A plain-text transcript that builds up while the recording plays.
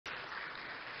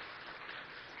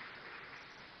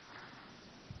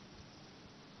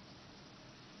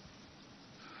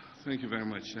Thank you very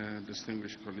much,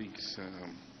 distinguished colleagues.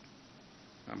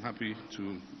 I'm happy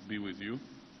to be with you,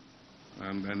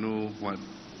 and I know what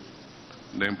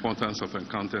the importance of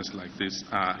encounters like this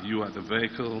are. You are the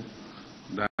vehicle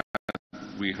that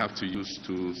we have to use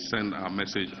to send our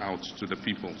message out to the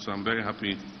people. So I'm very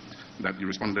happy that you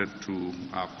responded to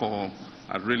our call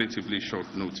at relatively short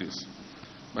notice.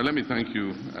 But let me thank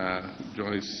you,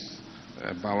 Joyce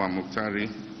Bawa Muktari,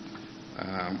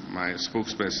 my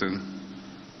spokesperson,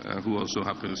 who also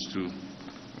happens to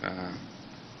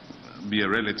be a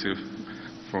relative,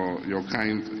 for your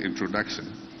kind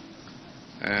introduction.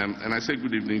 And I say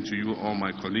good evening to you, all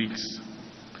my colleagues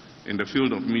in the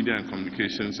field of media and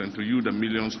communications, and to you, the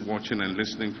millions watching and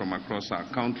listening from across our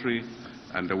country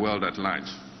and the world at large.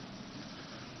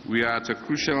 We are at a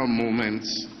crucial moment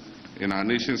in our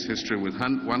nation's history, with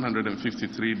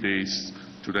 153 days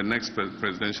to the next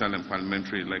presidential and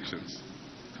parliamentary elections.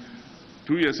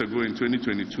 2 years ago, in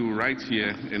 2022, right here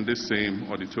in this same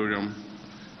auditorium,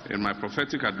 in my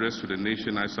prophetic address to the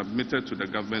nation, I submitted to the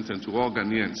government and to all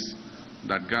Ghanaians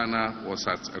that Ghana was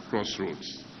at a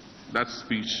crossroads. That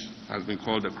speech has been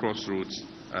called the crossroads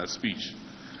speech.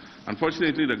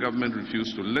 Unfortunately, the government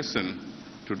refused to listen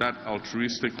to that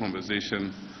altruistic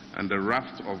conversation and the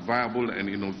raft of viable and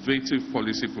innovative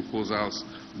policy proposals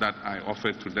that I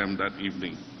offered to them that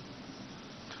evening.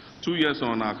 2 years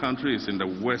on, our country is in the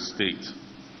worst state.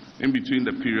 In between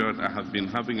the period, I have been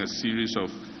having a series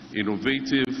of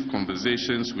innovative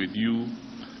conversations with you,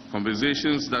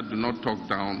 conversations that do not talk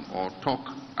down or talk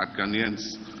at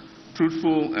Ghanaians,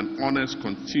 truthful and honest,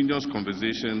 continuous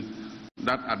conversation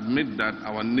that admit that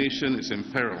our nation is in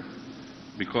peril.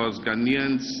 Because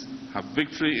Ghanaians have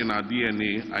victory in our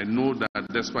DNA, I know that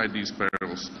despite these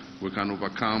perils, we can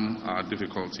overcome our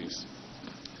difficulties.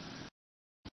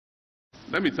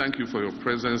 Let me thank you for your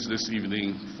presence this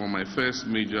evening for my first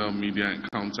major media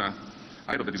encounter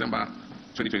ahead of the December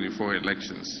 2024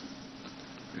 elections.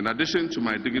 In addition to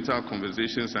my digital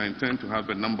conversations, I intend to have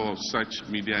a number of such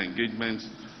media engagements,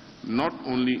 not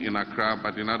only in Accra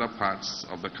but in other parts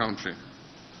of the country.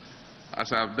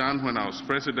 As I have done when I was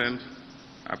president,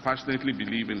 I passionately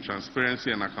believe in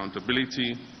transparency and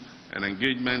accountability and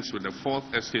engagements with the fourth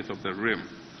estate of the Rim.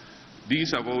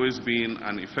 These have always been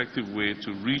an effective way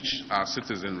to reach our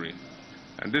citizenry.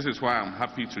 And this is why I'm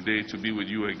happy today to be with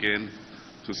you again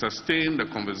to sustain the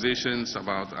conversations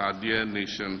about our dear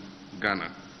nation,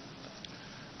 Ghana.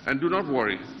 And do not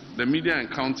worry, the media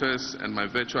encounters and my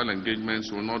virtual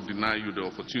engagements will not deny you the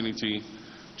opportunity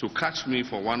to catch me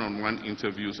for one-on-one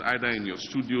interviews, either in your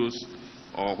studios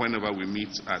or whenever we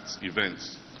meet at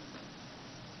events.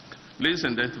 Ladies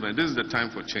and gentlemen, this is the time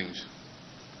for change.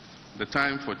 The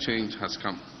time for change has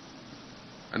come.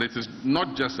 And it is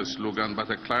not just a slogan,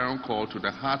 but a clarion call to the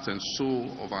heart and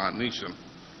soul of our nation.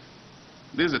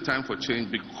 This is a time for change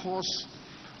because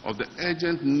of the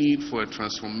urgent need for a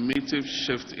transformative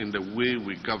shift in the way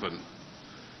we govern,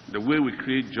 the way we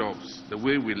create jobs, the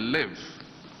way we live,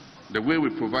 the way we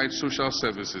provide social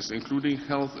services, including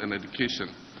health and education,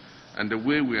 and the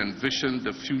way we envision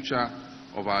the future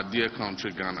of our dear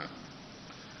country, Ghana.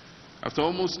 After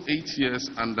almost 8 years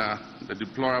under the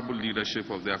deplorable leadership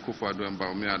of the Akufo-Addo and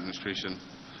Bawumia administration,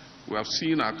 we have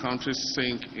seen our country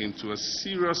sink into a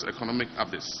serious economic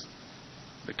abyss.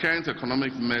 The current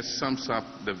economic mess sums up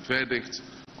the verdict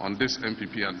on this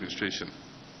MPP administration.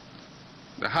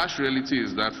 The harsh reality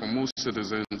is that for most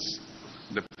citizens,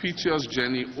 the piteous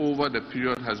journey over the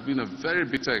period has been a very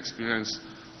bitter experience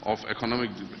of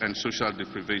economic and social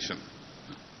deprivation.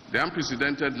 The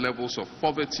unprecedented levels of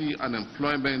poverty,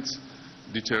 unemployment,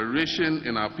 deterioration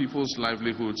in our people's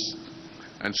livelihoods,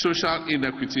 and social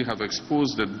inequity have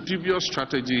exposed the dubious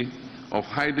strategy of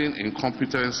hiding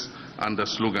incompetence under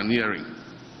sloganeering.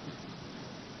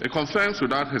 It confirms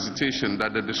without hesitation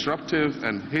that the disruptive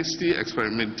and hasty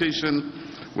experimentation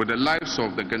with the lives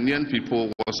of the Ghanaian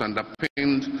people was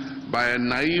underpinned by a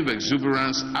naive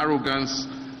exuberance, arrogance,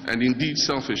 and indeed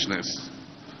selfishness.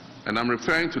 And I'm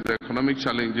referring to the economic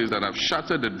challenges that have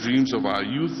shattered the dreams of our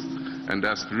youth and the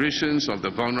aspirations of the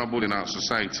vulnerable in our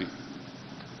society.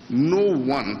 No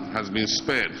one has been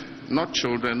spared, not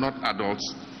children, not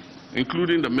adults,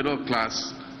 including the middle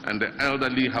class and the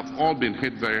elderly have all been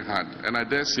hit very hard. And I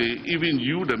dare say, even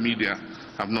you, the media,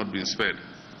 have not been spared.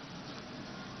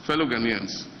 Fellow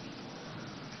Ghanaians,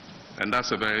 and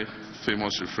that's a very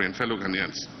famous refrain, fellow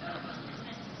Ghanaians,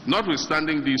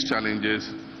 notwithstanding these challenges,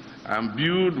 I am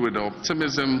imbued with the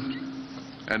optimism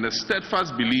and a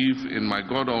steadfast belief in my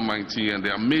God Almighty and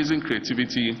the amazing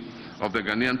creativity of the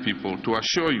Ghanaian people to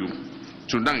assure you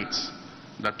tonight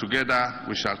that together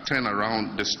we shall turn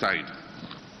around this tide.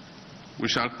 We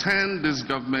shall turn this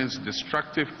government's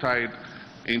destructive tide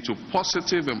into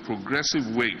positive and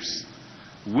progressive waves,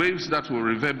 waves that will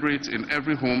reverberate in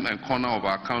every home and corner of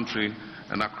our country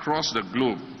and across the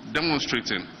globe,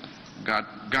 demonstrating that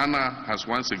Ghana has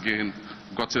once again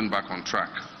gotten back on track.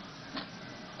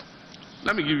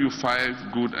 Let me give you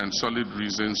 5 good and solid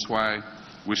reasons why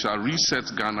we shall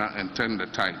reset Ghana and turn the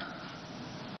tide.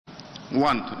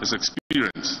 1 is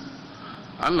experience.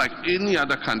 Unlike any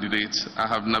other candidate, I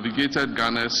have navigated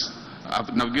Ghana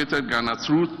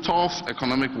through tough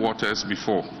economic waters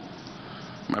before.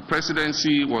 My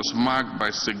presidency was marked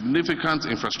by significant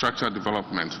infrastructure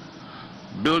development,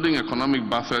 building economic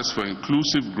buffers for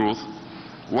inclusive growth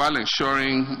while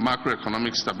ensuring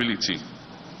macroeconomic stability.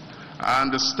 I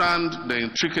understand the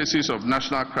intricacies of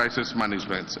national crisis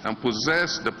management and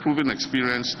possess the proven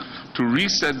experience to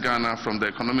reset Ghana from the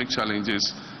economic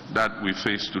challenges that we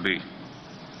face today.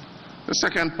 The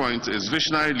second point is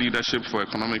visionary leadership for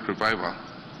economic revival.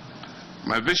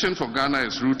 My vision for Ghana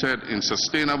is rooted in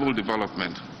sustainable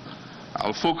development.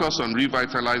 I'll focus on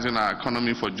revitalizing our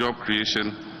economy for job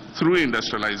creation through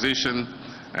industrialization,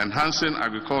 enhancing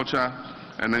agriculture,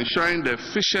 and ensuring the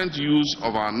efficient use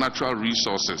of our natural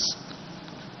resources.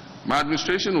 My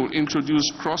administration will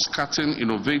introduce cross-cutting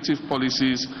innovative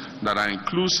policies that are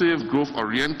inclusive,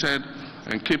 growth-oriented,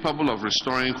 and capable of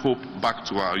restoring hope back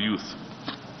to our youth.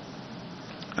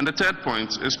 And the third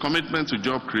point is commitment to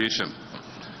job creation.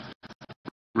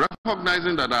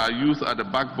 Recognizing that our youth are the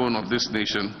backbone of this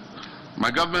nation, my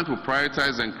government will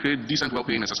prioritize and create decent,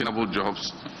 well-paying and sustainable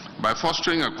jobs by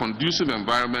fostering a conducive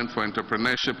environment for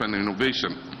entrepreneurship and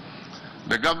innovation.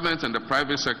 The government and the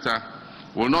private sector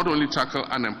will not only tackle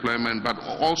unemployment but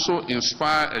also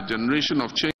inspire a generation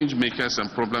of change makers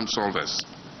and problem solvers.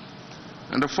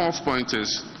 And the fourth point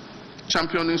is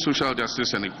championing social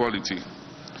justice and equality.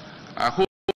 I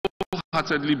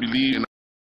wholeheartedly believe in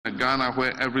a Ghana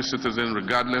where every citizen,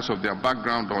 regardless of their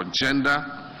background or gender,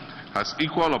 has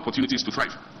equal opportunities to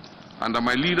thrive. Under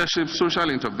my leadership, social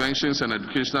interventions and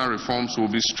educational reforms will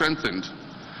be strengthened.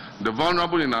 The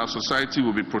vulnerable in our society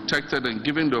will be protected and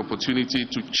given the opportunity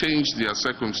to change their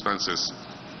circumstances.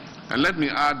 And let me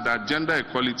add that gender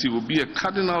equality will be a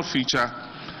cardinal feature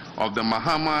of the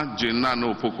Mahama,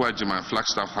 Jenano, Pokwajima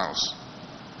Flagstaff House.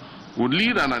 We'll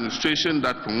lead an administration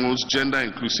that promotes gender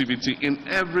inclusivity in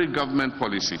every government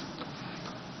policy.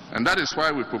 And that is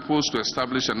why we propose to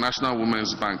establish a National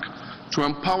Women's Bank to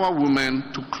empower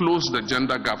women to close the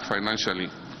gender gap financially.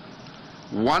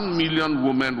 1 million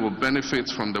women will benefit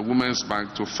from the Women's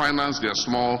Bank to finance their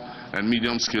small and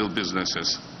medium-scale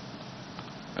businesses.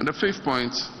 And the fifth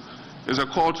point is a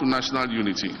call to national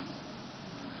unity.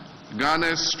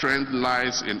 Ghana's strength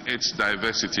lies in its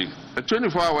diversity. A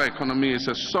 24-hour economy is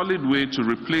a solid way to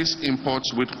replace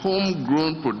imports with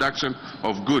homegrown production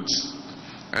of goods,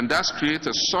 and thus create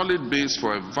a solid base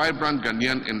for a vibrant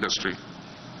Ghanaian industry.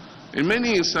 In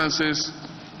many instances,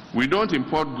 we don't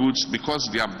import goods because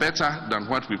they are better than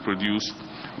what we produce.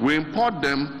 We import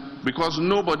them because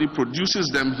nobody produces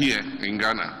them here in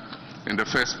Ghana in the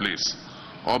first place,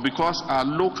 or because our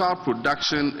local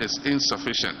production is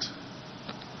insufficient.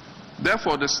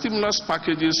 Therefore, the stimulus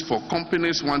packages for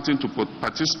companies wanting to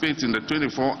participate in the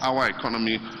 24-hour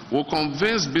economy will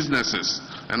convince businesses,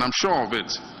 and I'm sure of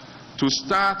it, to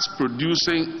start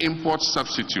producing import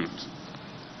substitutes.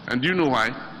 And do you know why?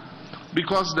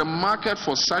 Because the market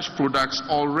for such products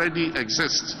already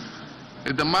exists.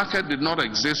 If the market did not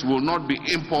exist, we will not be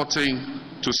importing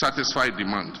to satisfy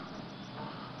demand.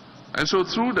 And so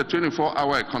through the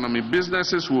 24-hour economy,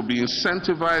 businesses will be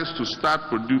incentivized to start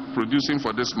producing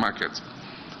for this market.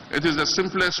 It is the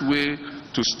simplest way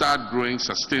to start growing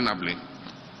sustainably.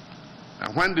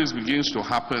 And when this begins to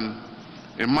happen,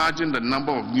 imagine the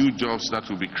number of new jobs that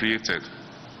will be created.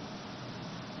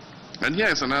 And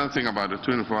here's another thing about the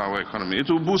 24-hour economy. It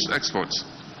will boost exports.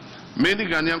 Many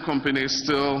Ghanaian companies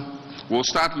still will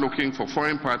start looking for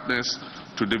foreign partners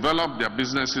to develop their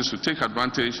businesses to take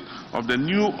advantage of the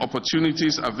new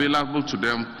opportunities available to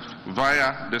them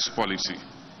via this policy.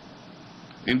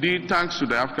 Indeed, thanks to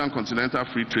the African Continental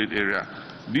Free Trade Area,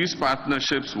 these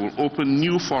partnerships will open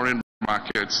new foreign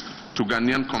markets to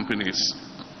Ghanaian companies.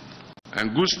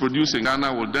 And goods produced in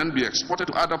Ghana will then be exported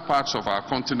to other parts of our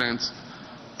continent,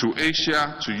 to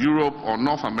Asia, to Europe, or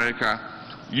North America,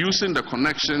 using the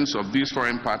connections of these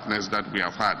foreign partners that we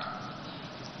have had.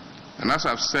 And as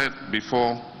I've said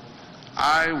before,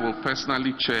 I will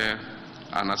personally chair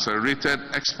an accelerated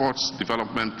exports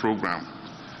development program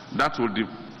that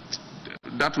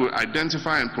will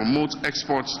identify and promote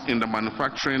exports in the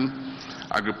manufacturing,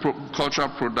 agricultural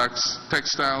products,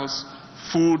 textiles,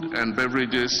 food and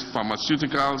beverages,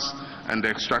 pharmaceuticals, and the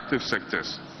extractive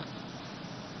sectors.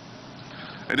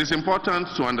 It is important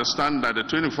to understand that the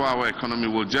 24-hour economy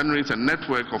will generate a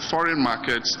network of foreign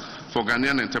markets for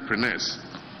Ghanaian entrepreneurs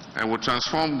and will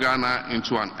transform Ghana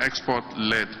into an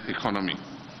export-led economy.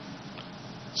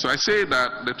 So I say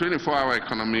that the 24-hour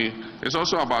economy is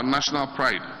also about national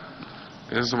pride.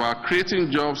 It is about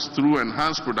creating jobs through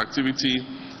enhanced productivity,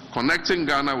 connecting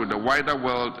Ghana with the wider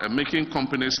world, and making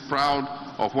companies proud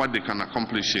of what they can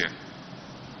accomplish here.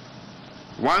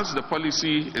 Once the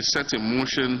policy is set in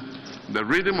motion, the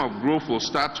rhythm of growth will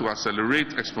start to accelerate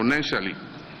exponentially,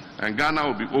 and Ghana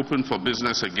will be open for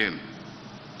business again.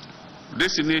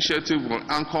 This initiative will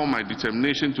anchor my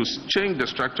determination to change the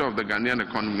structure of the Ghanaian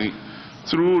economy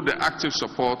through the active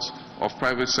support of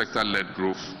private sector-led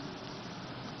growth.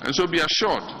 And so be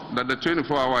assured that the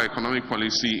 24-hour economic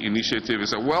policy initiative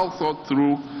is a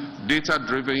well-thought-through,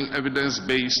 data-driven,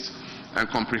 evidence-based, and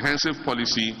comprehensive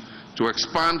policy to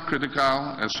expand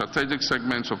critical and strategic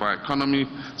segments of our economy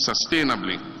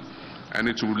sustainably, and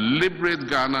it will liberate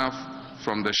Ghana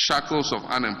from the shackles of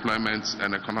unemployment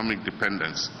and economic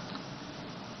dependence.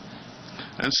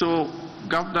 And so,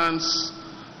 governance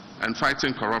and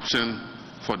fighting corruption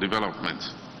for development.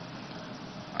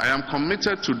 I am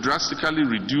committed to drastically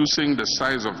reducing the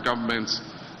size of governments,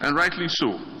 and rightly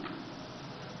so.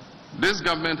 This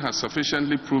government has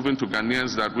sufficiently proven to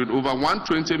Ghanaians that with over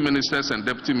 120 ministers and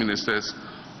deputy ministers,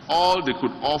 all they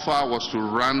could offer was to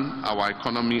run our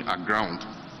economy aground.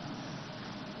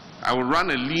 I will run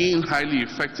a lean, highly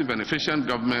effective and efficient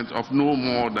government of no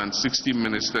more than 60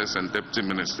 ministers and deputy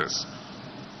ministers.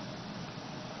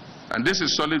 And this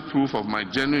is solid proof of my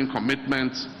genuine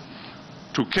commitment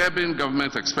to curbing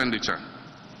government expenditure.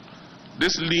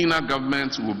 This leaner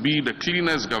government will be the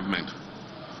cleanest government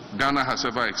Ghana has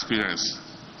ever experienced.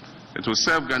 It will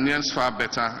serve Ghanaians far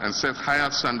better and set higher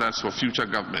standards for future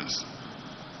governments.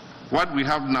 What we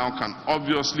have now can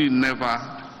obviously never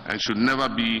and should never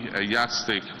be a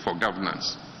yardstick for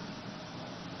governance.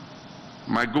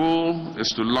 My goal is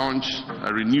to launch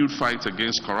a renewed fight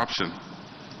against corruption.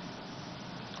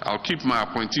 I'll keep my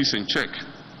appointees in check,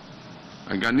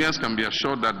 and Ghanaians can be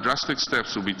assured that drastic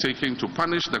steps will be taken to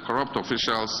punish the corrupt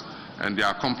officials and their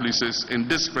accomplices in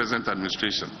this present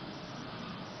administration.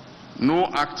 No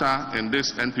actor in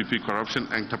this NPP corruption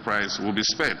enterprise will be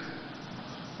spared.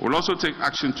 We'll also take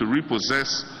action to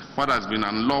repossess what has been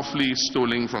unlawfully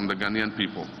stolen from the Ghanaian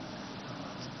people.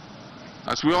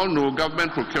 As we all know,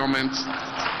 government procurement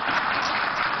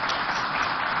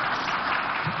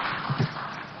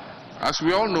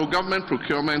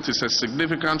is a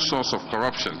significant source of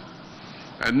corruption,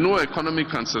 and no economy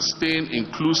can sustain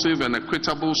inclusive and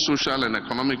equitable social and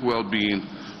economic well-being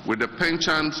with the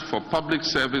penchant for public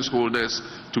service holders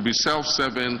to be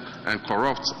self-serving and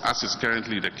corrupt, as is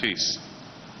currently the case.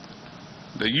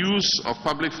 The use of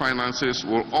public finances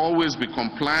will always be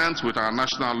compliant with our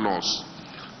national laws,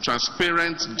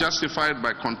 transparent, justified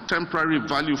by contemporary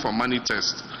value for money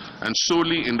tests, and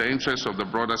solely in the interest of the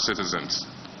broader citizens.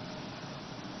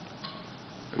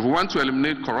 If we want to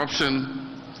eliminate corruption,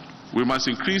 we must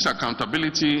increase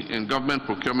accountability in government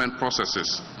procurement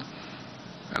processes.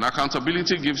 And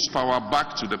accountability gives power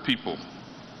back to the people.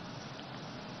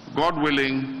 God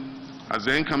willing, as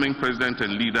the incoming president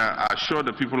and leader, I assure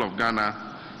the people of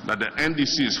Ghana that the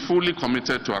NDC is fully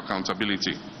committed to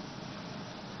accountability.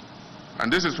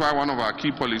 And this is why one of our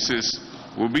key policies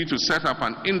will be to set up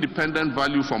an independent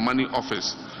value for money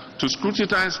office to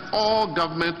scrutinize all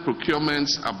government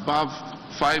procurements above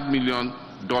 $5 million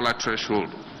threshold,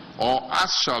 or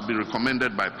as shall be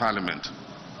recommended by Parliament.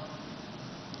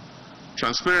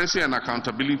 Transparency and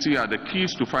accountability are the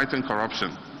keys to fighting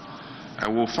corruption,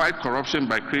 and we'll fight corruption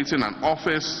by creating an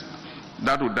office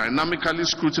that will dynamically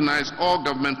scrutinize all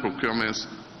government procurements,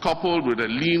 coupled with a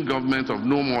lean government of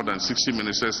no more than 60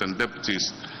 ministers and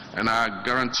deputies. And I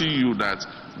guarantee you that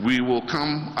we will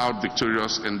come out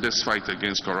victorious in this fight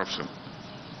against corruption.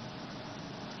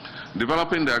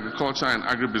 Developing the agriculture and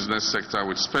agribusiness sector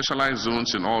with specialized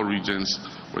zones in all regions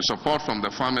with support from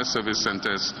the Farmer Service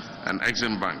Centers and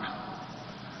Exim Bank.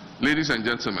 Ladies and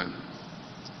gentlemen,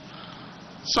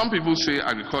 some people say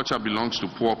agriculture belongs to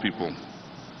poor people.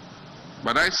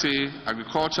 But I say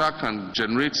agriculture can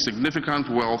generate significant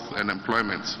wealth and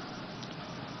employment.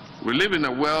 We live in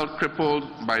a world crippled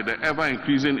by the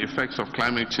ever-increasing effects of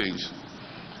climate change.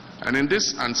 And in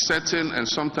this uncertain and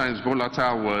sometimes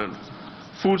volatile world,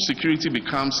 food security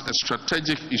becomes a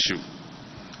strategic issue.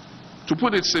 To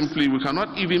put it simply, we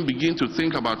cannot even begin to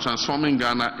think about transforming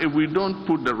Ghana if we don't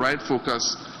put the right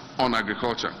focus on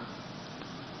agriculture.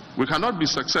 We cannot be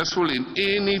successful in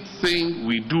anything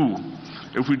we do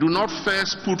if we do not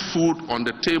first put food on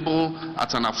the table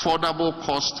at an affordable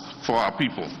cost for our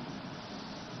people.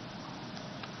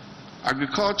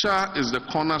 Agriculture is the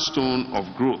cornerstone of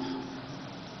growth.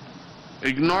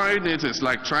 Ignoring it is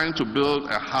like trying to build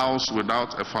a house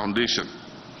without a foundation.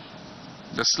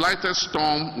 The slightest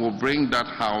storm will bring that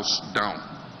house down.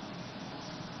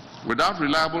 Without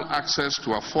reliable access to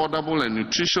affordable and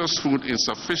nutritious food in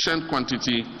sufficient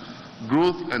quantity,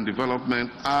 growth and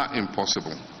development are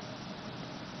impossible.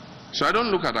 So I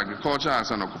don't look at agriculture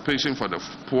as an occupation for the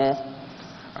poor.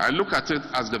 I look at it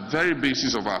as the very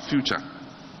basis of our future.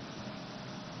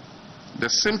 The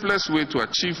simplest way to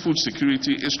achieve food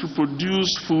security is to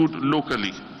produce food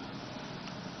locally.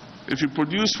 If you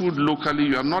produce food locally,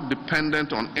 you are not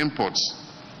dependent on imports.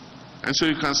 And so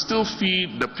you can still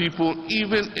feed the people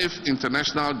even if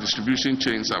international distribution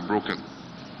chains are broken.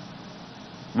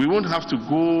 We won't have to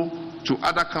go to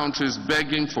other countries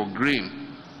begging for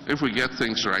grain if we get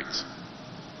things right.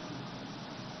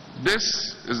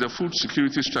 This is the food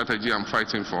security strategy I'm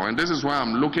fighting for, and this is why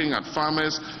I'm looking at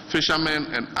farmers, fishermen,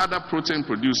 and other protein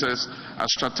producers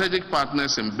as strategic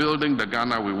partners in building the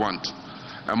Ghana we want,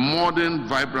 a modern,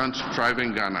 vibrant,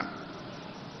 thriving Ghana.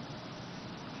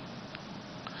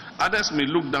 Others may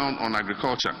look down on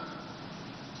agriculture,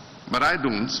 but I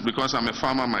don't, because I'm a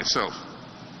farmer myself.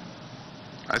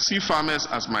 I see farmers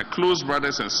as my close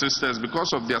brothers and sisters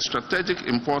because of their strategic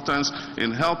importance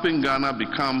in helping Ghana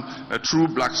become a true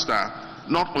black star,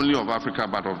 not only of Africa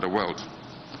but of the world.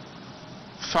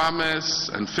 Farmers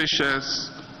and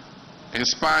fishers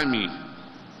inspire me,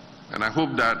 and I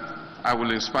hope that I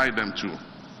will inspire them too.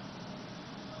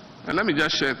 And let me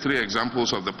just share 3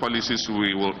 examples of the policies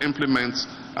we will implement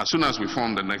as soon as we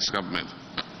form the next government.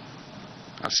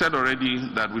 I've said already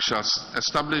that we shall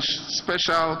establish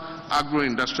special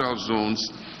agro-industrial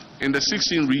zones in the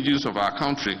 16 regions of our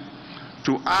country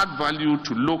to add value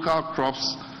to local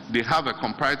crops they have a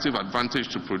comparative advantage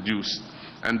to produce,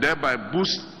 and thereby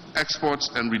boost exports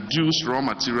and reduce raw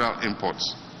material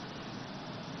imports.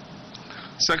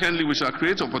 Secondly, we shall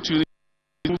create opportunities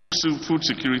for food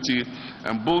security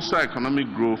and bolster economic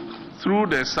growth through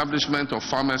the establishment of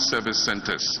farmer service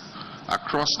centers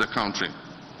across the country.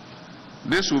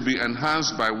 This will be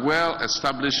enhanced by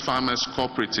well-established farmers'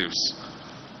 cooperatives,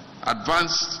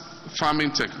 advanced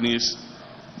farming techniques,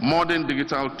 modern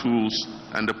digital tools,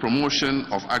 and the promotion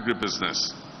of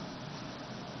agribusiness.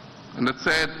 And the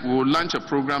third, we will launch a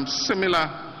program similar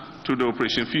to the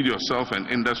Operation Feed Yourself and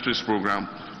Industries program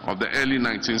of the early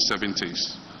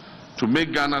 1970s to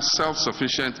make Ghana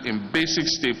self-sufficient in basic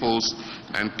staples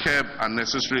and curb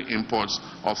unnecessary imports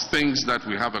of things that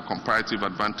we have a comparative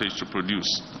advantage to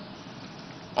produce.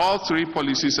 All 3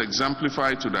 policies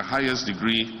exemplify to the highest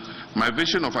degree my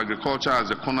vision of agriculture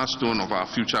as a cornerstone of our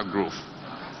future growth.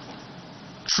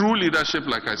 True leadership,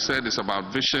 like I said, is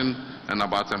about vision and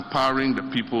about empowering the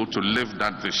people to live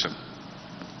that vision.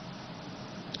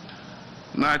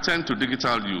 Now I turn to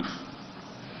digital youth.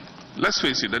 Let's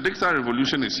face it, the digital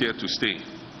revolution is here to stay.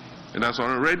 It has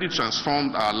already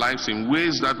transformed our lives in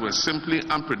ways that were simply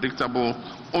unpredictable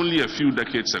only a few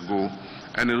decades ago,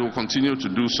 and it will continue to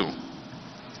do so.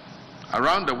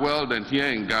 Around the world and here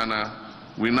in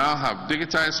Ghana, we now have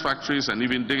digitized factories and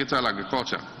even digital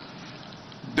agriculture.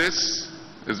 This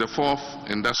is the 4th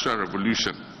industrial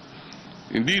revolution.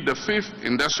 Indeed, the 5th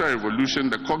industrial revolution,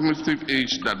 the cognitive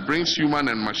age that brings human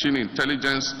and machine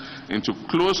intelligence into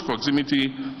close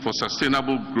proximity for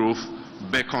sustainable growth,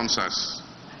 beckons us.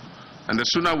 And the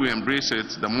sooner we embrace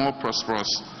it, the more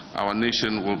prosperous our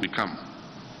nation will become.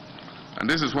 And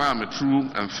this is why I'm a true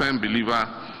and firm believer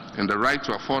in the right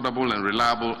to affordable and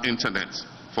reliable internet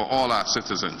for all our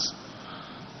citizens.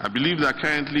 I believe that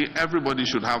currently everybody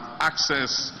should have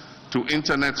access to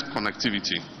internet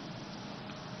connectivity.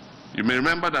 You may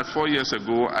remember that 4 years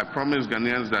ago I promised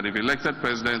Ghanaians that if elected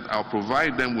president, I'll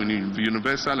provide them with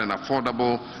universal and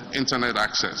affordable internet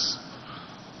access.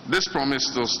 This promise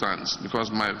still stands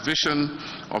because my vision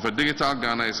of a digital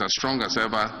Ghana is as strong as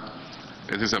ever.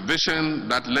 It is a vision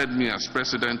that led me as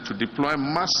president to deploy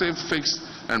massive fixed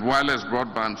and wireless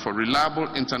broadband for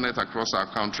reliable internet across our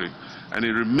country, and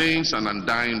it remains an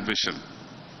undying vision.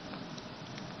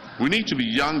 We need to be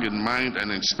young in mind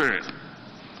and in spirit,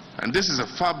 and this is a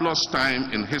fabulous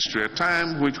time in history, a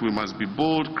time which we must be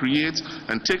bold, create,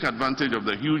 and take advantage of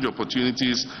the huge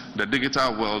opportunities the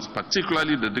digital world,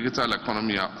 particularly the digital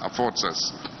economy, affords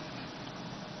us.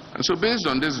 And so based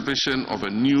on this vision of a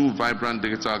new, vibrant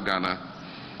digital Ghana,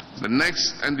 the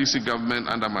next NDC government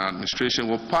under my administration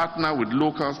will partner with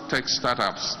local tech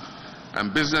startups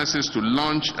and businesses to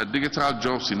launch a digital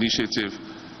jobs initiative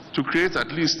to create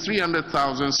at least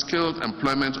 300,000 skilled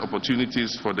employment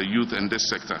opportunities for the youth in this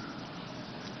sector.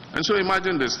 And so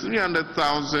imagine this,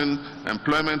 300,000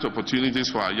 employment opportunities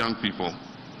for our young people.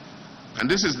 And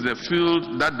this is the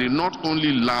field that they not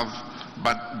only love,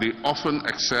 but they often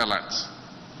excel at.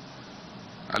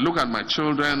 I look at my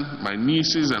children, my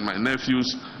nieces and my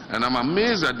nephews, and I'm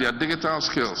amazed at their digital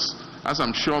skills, as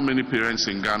I'm sure many parents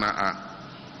in Ghana are.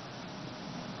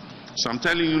 So I'm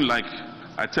telling you, like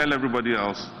I tell everybody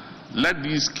else, let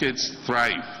these kids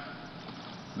thrive.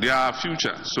 They are our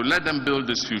future, so let them build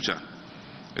this future.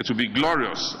 It will be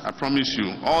glorious, I promise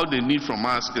you. All they need from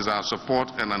us is our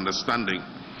support and understanding.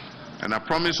 And I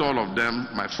promise all of them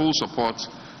my full support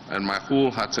and my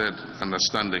wholehearted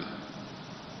understanding.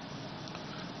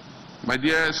 My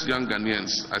dearest young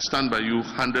Ghanaians, I stand by you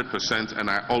 100% and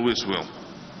I always will.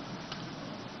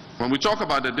 When we talk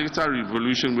about the digital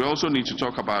revolution, we also need to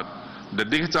talk about the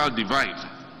digital divide,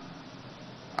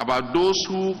 about those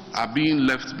who are being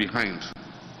left behind.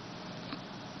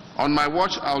 On my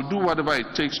watch, I'll do whatever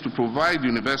it takes to provide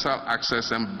universal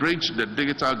access and bridge the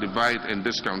digital divide in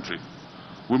this country.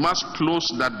 We must close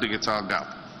that digital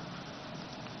gap.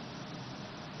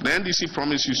 The NDC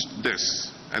promised you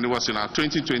this, and it was in our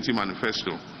 2020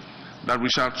 manifesto, that we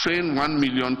shall train 1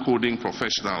 million coding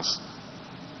professionals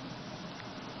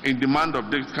in demand of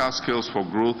digital skills for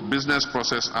growth, business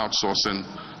process outsourcing,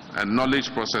 and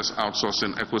knowledge process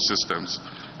outsourcing ecosystems,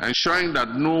 ensuring that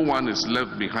no one is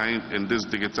left behind in this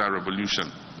digital revolution.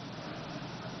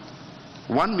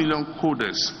 1 million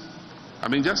coders. I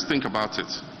mean, just think about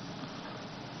it.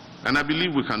 And I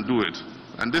believe we can do it.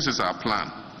 And this is our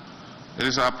plan. It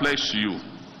is our pledge to you.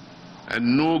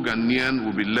 And no Ghanaian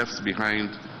will be left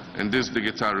behind in this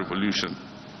digital revolution.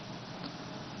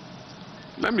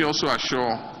 Let me also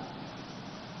assure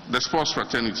the sports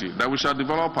fraternity that we shall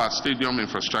develop our stadium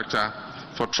infrastructure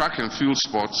for track and field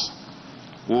sports.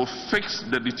 We'll fix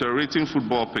the deteriorating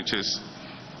football pitches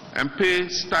and pay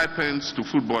stipends to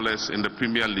footballers in the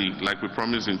Premier League like we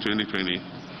promised in 2020.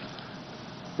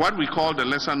 What we call the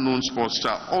lesser known sports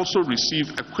shall also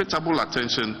receive equitable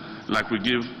attention like we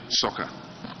give soccer.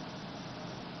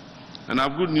 And I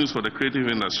have good news for the creative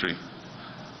industry.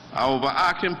 Our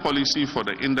overarching policy for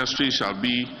the industry shall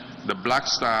be the Black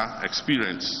Star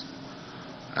experience.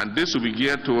 And this will be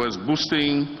geared towards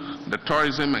boosting the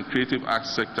tourism and creative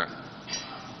arts sector.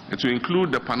 It will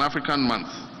include the Pan-African Month,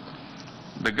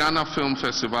 the Ghana Film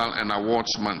Festival and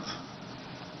Awards Month,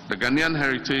 the Ghanaian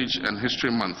Heritage and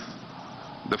History Month,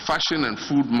 the Fashion and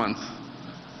Food Month,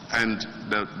 and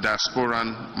the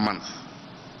Diasporan Month.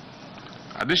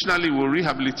 Additionally, we'll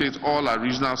rehabilitate all our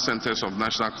regional centers of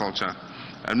national culture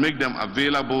and make them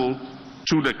available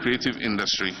to the creative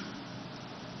industry.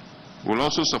 We'll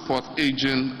also support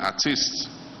aging artists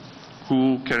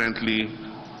who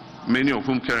many of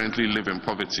whom currently live in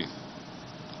poverty.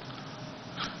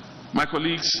 My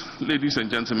colleagues, ladies and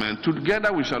gentlemen,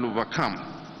 together we shall overcome.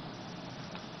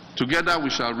 Together we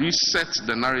shall reset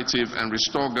the narrative and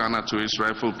restore Ghana to its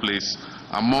rightful place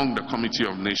among the Committee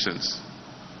of Nations.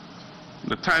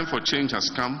 The time for change has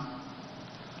come.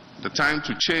 The time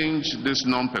to change this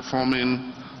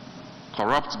non-performing,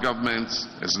 corrupt government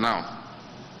is now.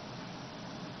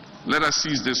 Let us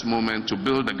seize this moment to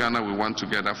build the Ghana we want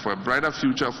together for a brighter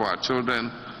future for our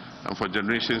children and for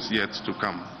generations yet to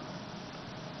come.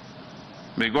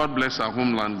 May God bless our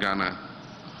homeland, Ghana.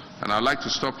 And I'd like to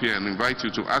stop here and invite you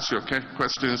to ask your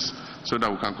questions so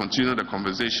that we can continue the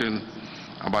conversation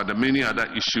about the many other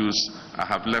issues I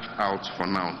have left out for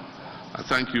now. I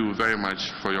thank you very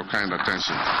much for your kind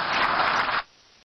attention.